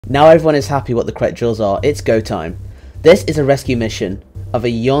Now everyone is happy what the correct drills are, it's go time. This is a rescue mission of a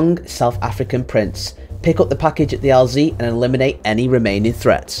young South African prince. Pick up the package at the LZ and eliminate any remaining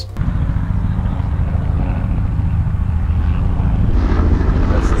threats.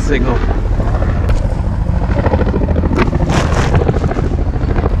 That's the signal.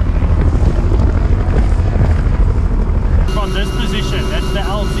 From this position, that's the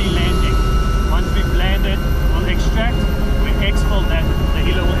LZ landing. Once we've landed, we'll extract, we exfil that, the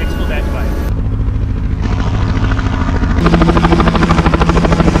helo will exfil that way.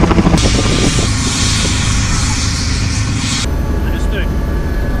 Understood.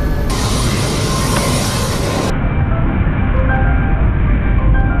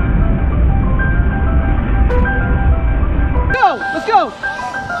 Go! Let's go!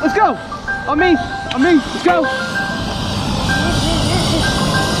 Let's go! On me! Let's go!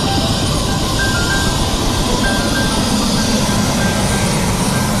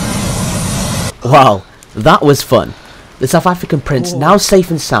 Wow, that was fun. The South African prince now safe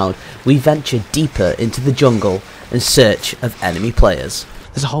and sound, we venture deeper into the jungle in search of enemy players.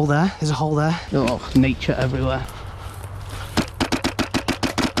 There's a hole there, Oh, nature everywhere.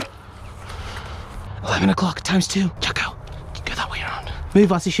 11 o'clock times 2. Check out. Go that way around.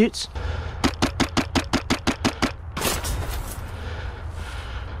 Move as he shoots.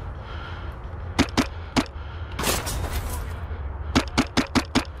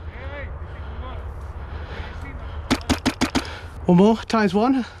 One more, times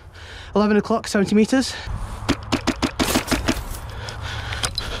 1. 11 o'clock, 70 metres.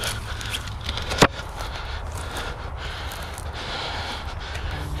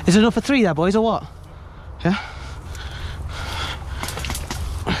 Is it enough for 3 there, boys, or what? Yeah?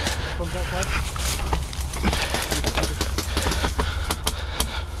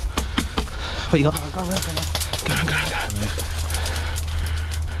 What you got? Go on.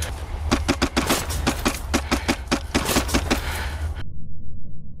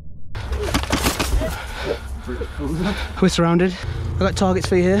 We're surrounded. I've got targets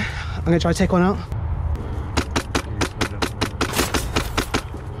for you here. I'm going to try to take one out.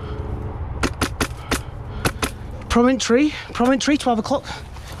 Promontory, 12 o'clock,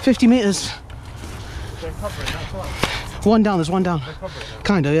 50 metres. One down, there's one down.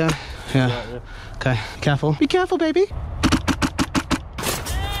 Kinda, yeah. Yeah. Okay, careful. Be careful, baby.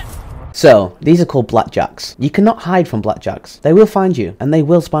 So, these are called blackjacks. You cannot hide from blackjacks. They will find you, and they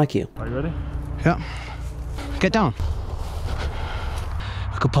will spike you. Are you ready? Yeah. Get down.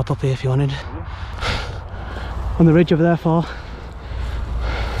 I could pop up here if you wanted. On the ridge over there, far.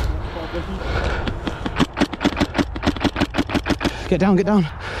 Get down, get down.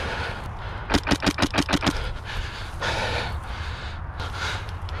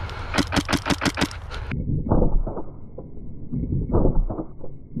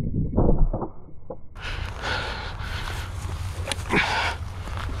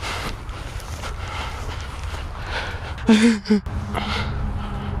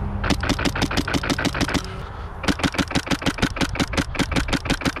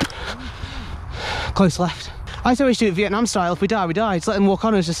 Close left. I say we should do it Vietnam style. If we die, we die. Just let them walk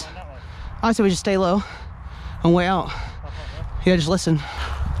on us. Just. I say we just stay low and wait out. Yeah, just listen.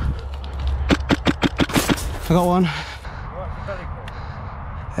 I got one.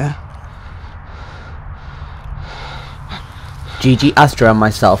 Yeah. Gigi, Astra and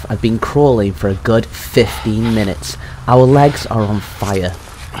myself have been crawling for a good 15 minutes. Our legs are on fire.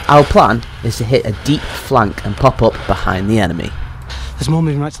 Our plan is to hit a deep flank and pop up behind the enemy. There's more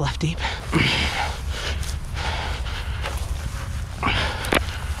moving right to left deep.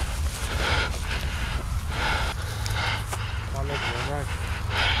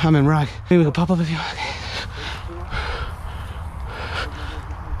 I'm in rag. Maybe we can pop up if you want.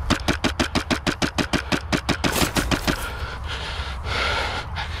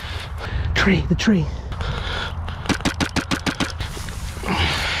 Tree, the tree.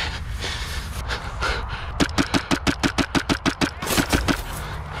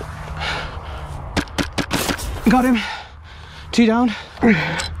 Got him. 2 down.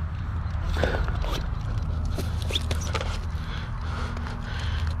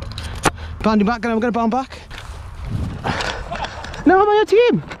 Bounding back, I'm gonna bound back. No, I'm on your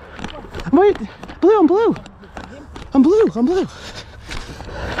team. I'm blue. I'm blue.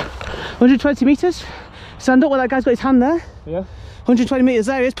 120 metres. Stand up where that guy's got his hand there. Yeah. 120 metres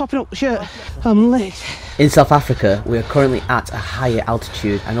there, he's popping up shirt. I'm late. In South Africa, we are currently at a higher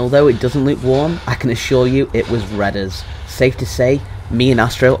altitude, and although it doesn't look warm, I can assure you it was redders. Safe to say, me and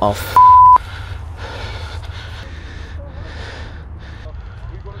Astro are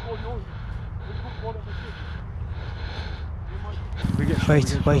Wait,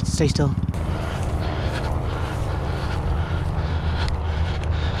 stay still.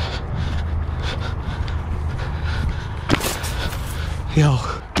 Yo.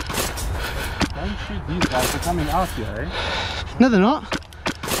 Don't shoot these guys, they're coming out here, eh? No, they're not.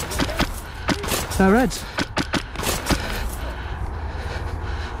 They're reds.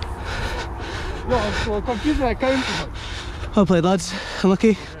 Yo, I'm so confused when I came to them. Well played, lads.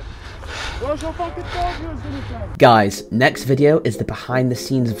 Unlucky. Where's your fucking dog? You was gonna try. Guys, next video is the behind the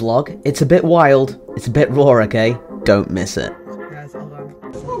scenes vlog. It's a bit wild, it's a bit raw, okay? Don't miss it.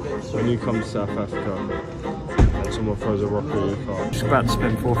 When you come to South Africa, someone throws a rock at your car. Just about to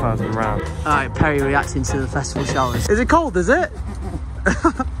spend 4,000 rounds. Alright, Perry reacting to the festival showers. Is it cold, is it?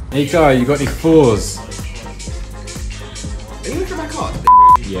 Nicco, you got any fours? Are you looking at my card?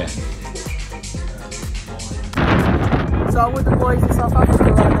 Yeah. So I'm with the boys in South Africa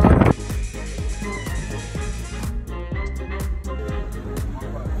right now.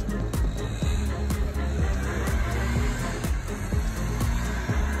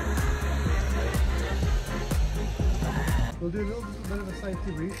 We'll do a little bit of a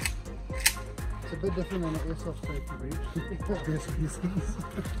safety brief. It's a bit different than an airsoft safety brief. Best reasons.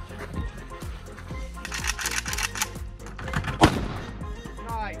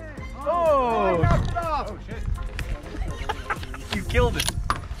 Nice. Oh! Oh shit. You killed it.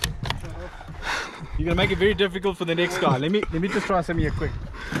 You're gonna make it very difficult for the next guy. Let me just try some here quick.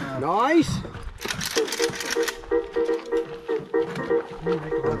 Nice!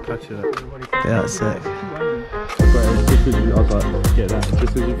 I'll touch it. Yeah, that's sick. Just as you, I was like, get that.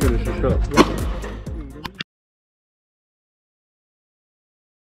 Just as you finish the shot.